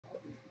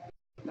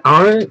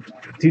All right,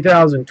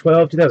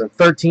 2012,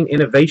 2013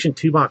 Innovation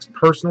 2-box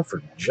personal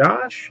for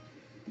Josh.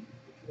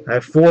 I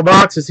have 4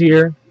 boxes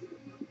here.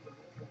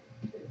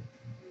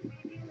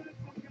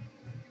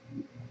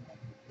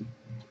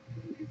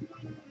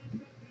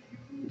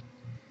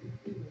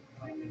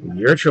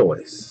 Your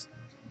choice.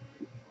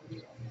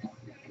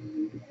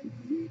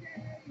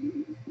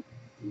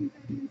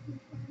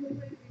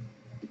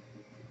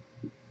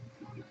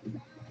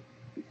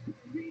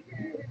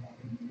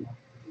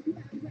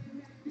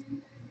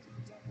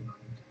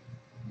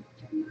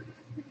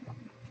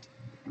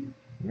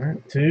 All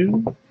right,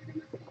 2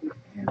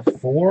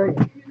 and 4.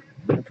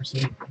 Let's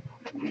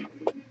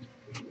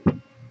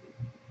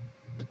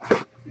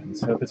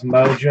hope it's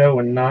Mojo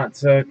and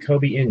not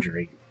Kobe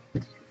injury.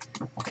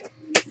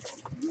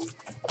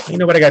 Ain't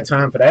nobody got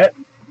time for that.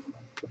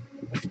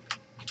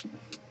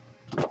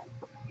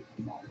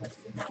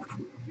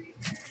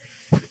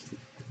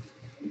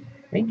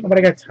 Ain't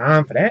nobody got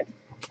time for that.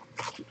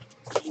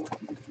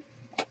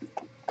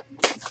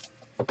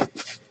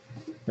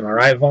 Am I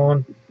right,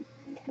 Vaughn?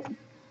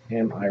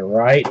 Am I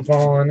right,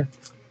 Vaughn?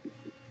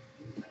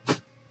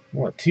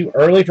 What, too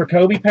early for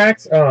Kobe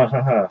packs? Oh,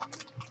 haha.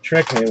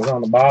 Tricked me. It was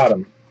on the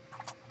bottom.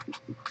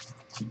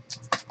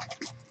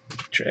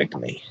 Tricked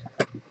me.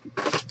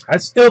 I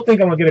still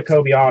think I'm going to get a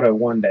Kobe auto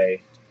one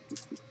day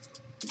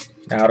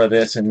out of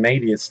this, and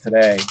maybe it's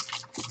today.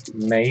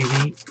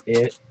 Maybe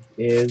it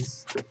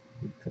is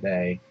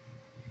today.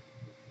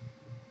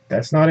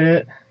 That's not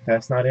it.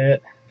 That's not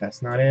it.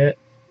 That's not it.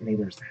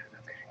 Neither's that.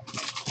 Okay.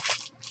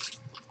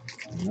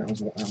 That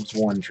was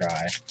one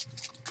try.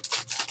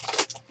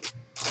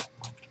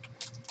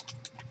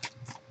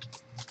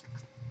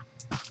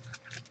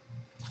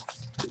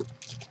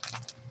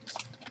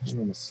 I'm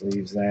going to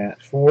sleeves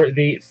that. For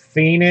the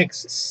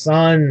Phoenix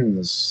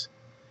Suns,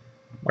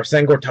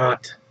 Marcin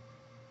Gortat.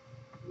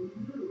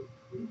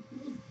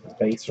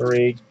 Base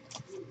rig.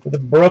 For the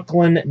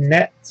Brooklyn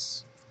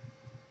Nets,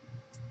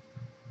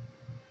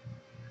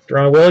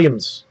 Deron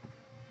Williams.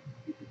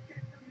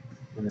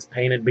 And his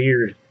painted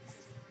beard.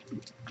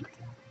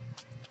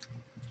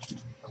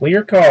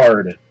 Clear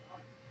card.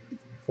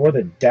 For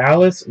the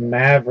Dallas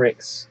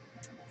Mavericks,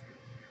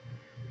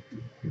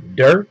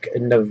 Dirk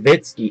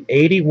Nowitzki,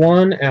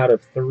 81 out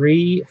of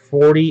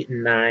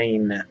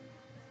 349.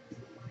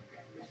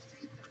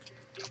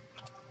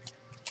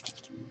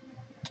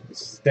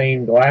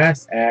 Stained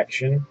glass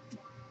action.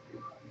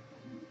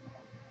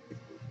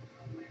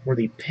 For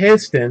the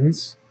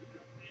Pistons,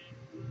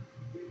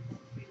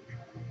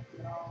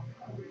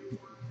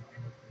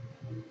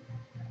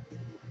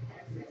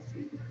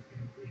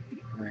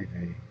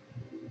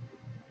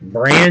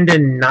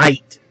 Brandon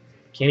Knight.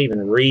 Can't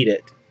even read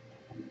it.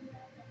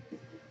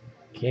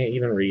 Can't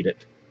even read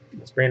it.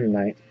 It's Brandon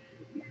Knight.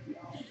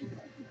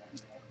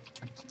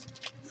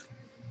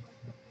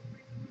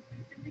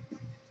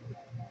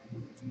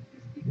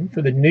 And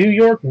for the New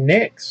York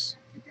Knicks,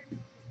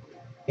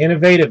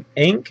 Innovative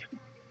Ink,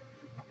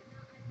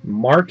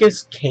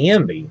 Marcus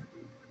Camby.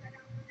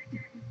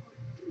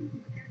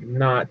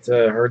 Not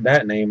heard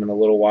that name in a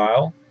little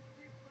while.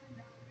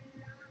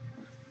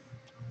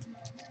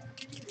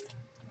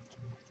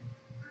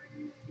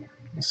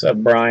 What's up,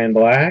 Brian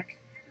Black?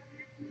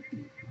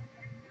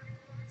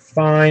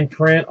 Fine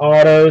print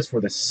autos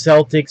for the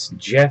Celtics,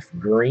 Jeff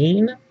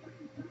Green.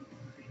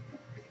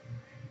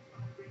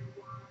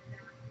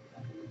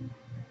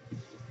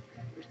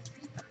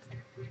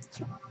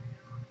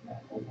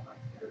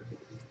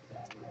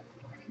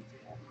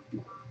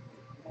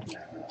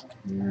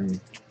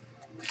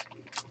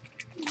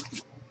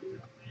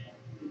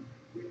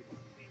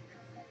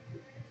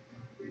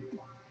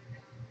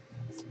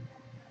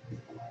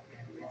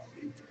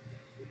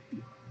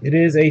 It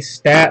is a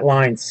stat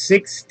line,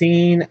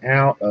 16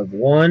 out of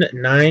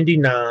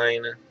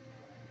 199.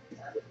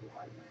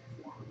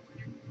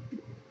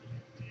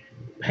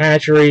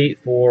 Patchery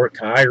for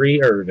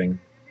Kyrie Irving.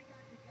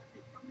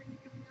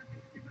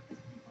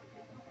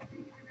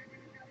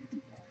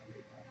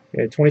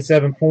 He had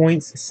 27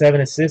 points,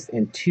 7 assists,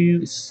 and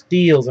 2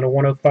 steals in a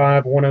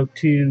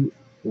 105-102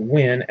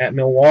 win at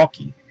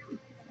Milwaukee.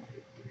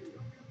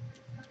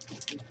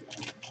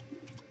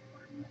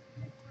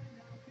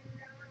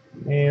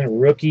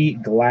 And rookie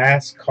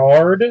glass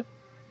card,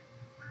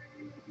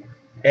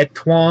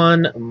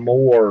 Etuan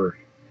Moore.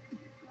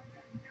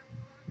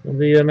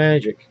 The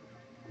Magic.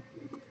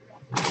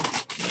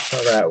 That's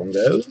how that one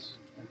goes.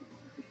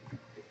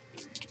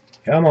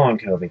 Come on,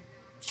 Kobe.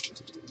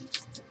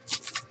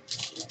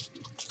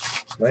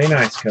 Play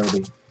nice,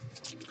 Kobe.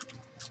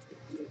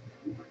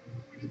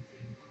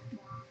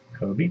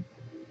 Kobe.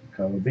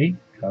 Kobe.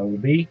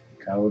 Kobe.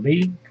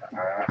 Kobe.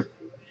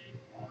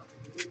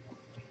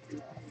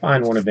 I'll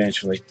find one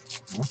eventually.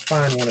 I'll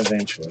find one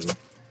eventually.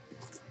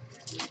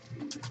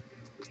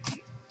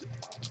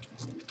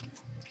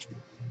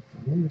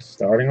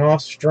 Starting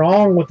off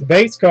strong with the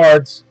base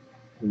cards.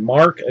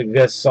 Marc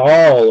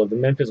Gasol of the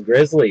Memphis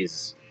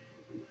Grizzlies.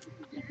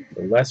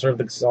 The lesser of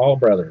the Gasol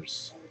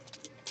brothers.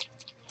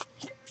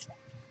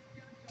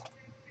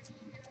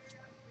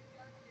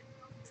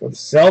 For the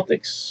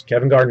Celtics,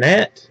 Kevin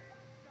Garnett.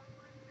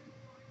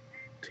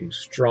 2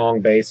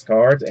 strong base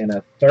cards and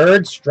a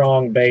 3rd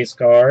strong base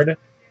card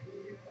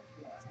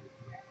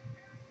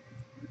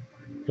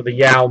for the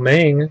Yao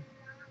Ming.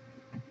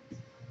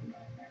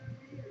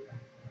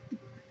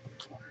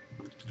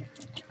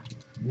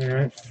 All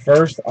right,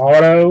 first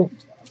auto.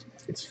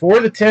 It's for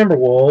the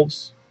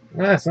Timberwolves.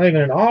 It's not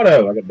even an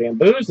auto. I got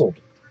bamboozled.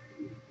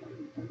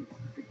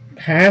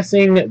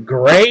 Passing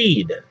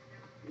grade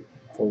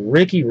for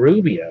Ricky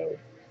Rubio.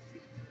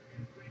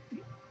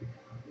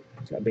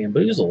 Got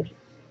bamboozled.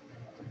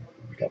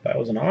 Thought that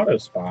was an auto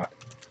spot.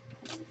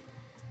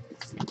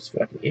 This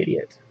fucking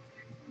idiot.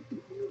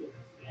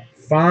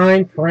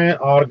 Fine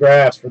print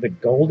autographs for the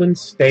Golden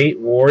State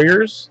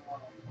Warriors.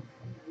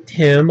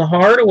 Tim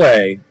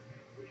Hardaway.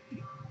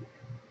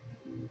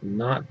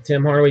 Not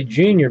Tim Hardaway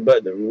Jr.,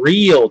 but the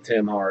real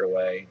Tim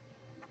Hardaway.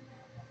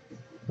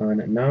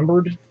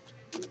 Unnumbered.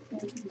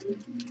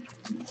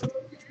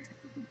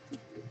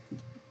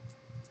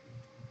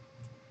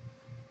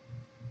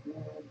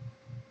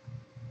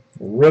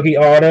 Rookie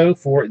auto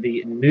for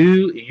the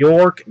New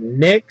York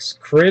Knicks,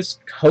 Chris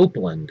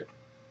Copeland.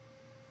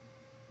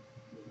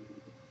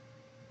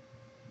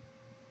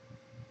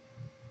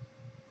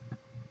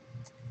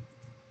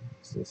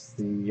 Is this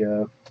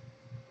the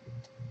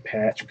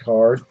patch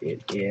card?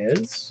 It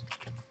is.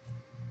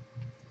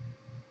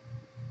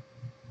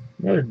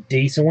 Another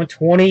decent one.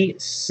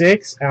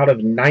 26 out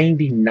of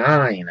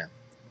 99.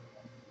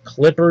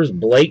 Clippers,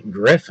 Blake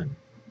Griffin.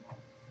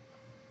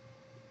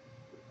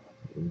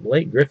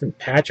 Blake Griffin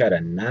patch out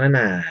of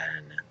 99.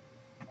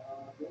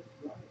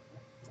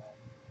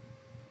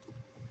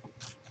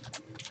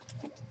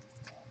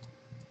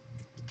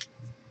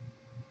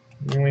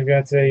 And we've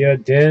got a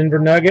Denver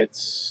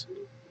Nuggets.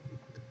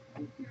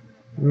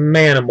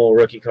 Manimal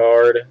rookie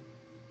card.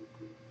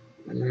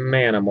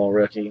 Manimal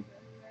rookie.